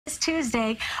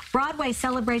Tuesday, Broadway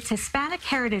celebrates Hispanic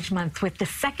Heritage Month with the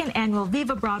second annual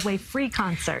Viva Broadway free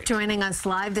concert. Joining us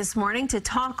live this morning to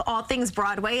talk all things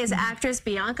Broadway is actress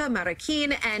Bianca,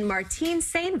 Marroquin, and Martine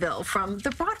Sainvil from the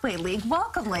Broadway League.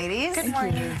 Welcome, ladies. Good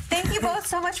morning. Thank you both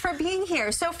so much for being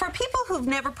here. So for people who've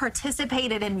never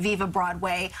participated in Viva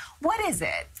Broadway, what is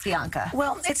it, Bianca?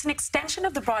 Well, it's an extension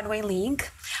of the Broadway League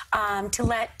to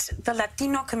let the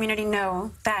Latino community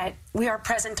know that we are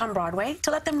present on Broadway, to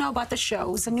let them know about the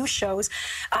shows, the new shows,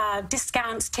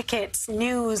 discounts, tickets,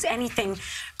 news, anything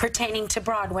pertaining to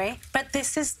Broadway. But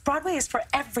Broadway is for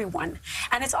everyone.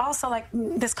 And it's also like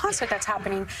this concert that's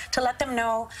happening to let them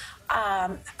know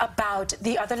about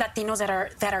the other Latinos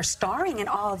that are starring in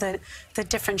all the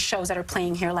different shows that are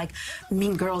playing here, like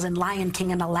Mean Girls and Lion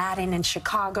King and Aladdin and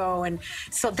Chicago. And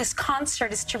so this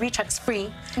concert is to reach out, it's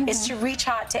free, is to reach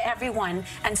out to everyone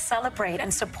and celebrate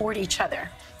and support each other.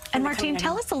 And Martine,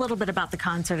 tell us a little bit about the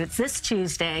concert. It's this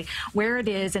Tuesday, where it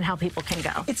is and how people can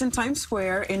go. It's in Times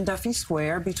Square, in Duffy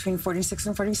Square, between 46th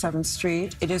and 47th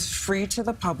Street. It is free to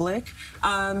the public,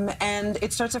 and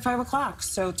it starts at 5 o'clock.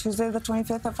 So Tuesday the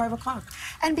 25th at 5 o'clock.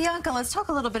 And Bianca, let's talk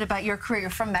a little bit about your career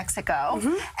from Mexico.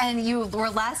 And you were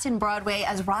last in Broadway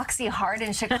as Roxy Hart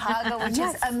in Chicago, which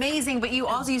is amazing. But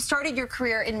you started your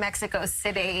career in Mexico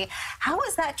City. How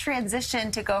was that transition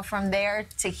to go from there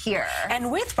to here? And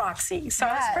with Roxy. So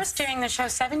I was first doing the show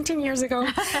 17 years ago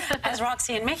as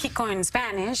Roxy in Mexico in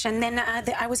Spanish, and then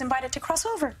I was invited to cross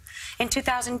over in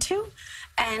 2002,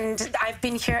 and I've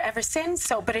been here ever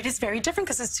since. But it is very different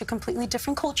because it's two completely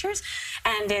different cultures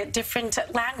and different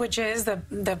languages.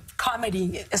 The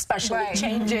comedy especially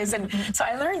changes, and so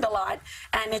I learned a lot,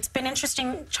 and it's been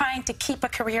interesting trying to keep a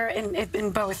career in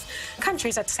both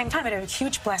countries at the same time. It's a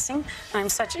huge blessing. I'm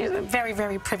such very,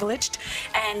 very privileged,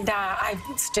 and I'm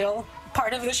still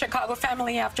part of the Chicago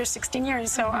family after 16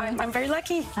 years, so I'm very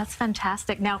lucky. That's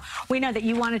fantastic. Now, we know that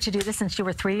you wanted to do this since you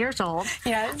were 3 years old.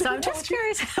 Yeah. So I'm just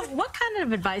curious, what kind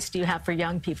of advice do you have for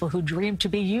young people who dream to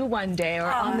be you one day or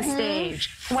on the stage?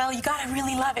 Well, you gotta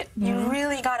really love it. You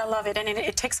really gotta love it, and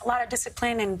it takes a lot of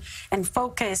discipline and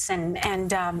focus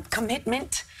and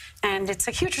commitment. And it's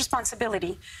a huge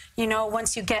responsibility. You know,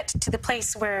 once you get to the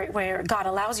place where God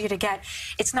allows you to get,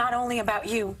 it's not only about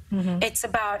you. It's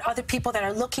about other people that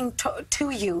are looking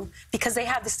to you because they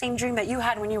have the same dream that you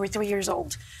had when you were 3 years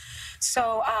old.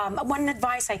 So one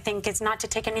advice, I think, is not to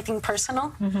take anything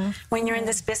personal. When you're in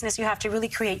this business, you have to really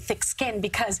create thick skin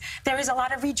because there is a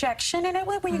lot of rejection in it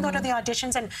when you go to the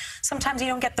auditions, and sometimes you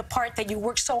don't get the part that you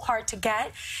worked so hard to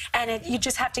get, and you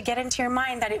just have to get into your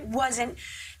mind that it wasn't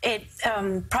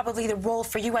probably the role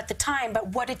for you at the time, but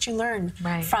what did you learn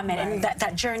from it and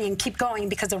that journey, and keep going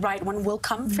because the right one will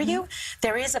come for you.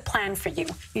 There is a plan for you.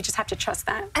 You just have to trust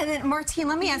that. And then, Martine,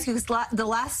 let me ask you, because the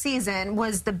last season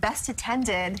was the best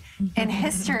attended in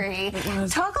history.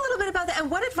 Talk a little bit about that,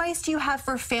 and what advice do you have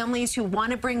for families who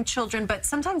want to bring children, but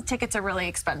sometimes tickets are really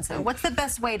expensive? What's the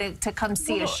best way to come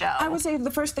see a show? I would say the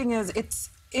first thing is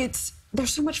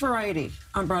there's so much variety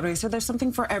on Broadway, so there's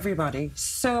something for everybody.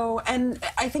 So, and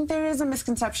I think there is a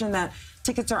misconception that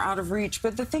tickets are out of reach,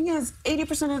 but the thing is,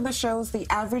 80% of the shows, the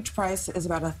average price is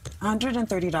about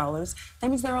 $130. That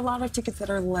means there are a lot of tickets that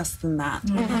are less than that.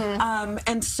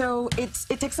 And so it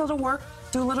takes a little work.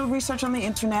 Do a little research on the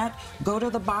internet, go to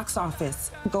the box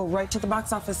office, go right to the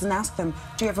box office and ask them,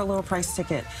 do you have a lower price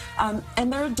ticket?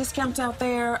 And there are discounts out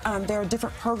there. There are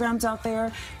different programs out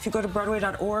there. If you go to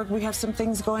Broadway.org, we have some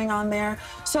things going on there.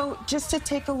 So just to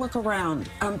take a look around,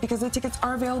 because the tickets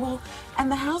are available, and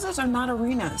the houses are not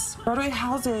arenas. Broadway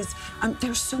houses,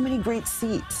 there's so many great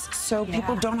seats, so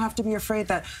people don't have to be afraid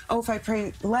that, oh, if I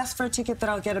pay less for a ticket that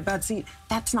I'll get a bad seat.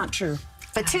 That's not true.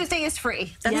 But Tuesday is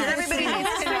free. That's what everybody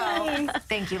needs to know.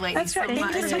 Thank you, ladies, so much.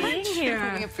 Thank you for being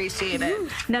here. We appreciate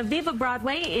it. Now, Viva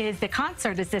Broadway the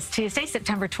concert is this Tuesday,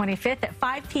 September 25th at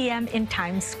 5 p.m. in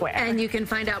Times Square. And you can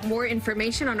find out more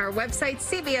information on our website,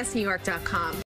 cbsnewyork.com.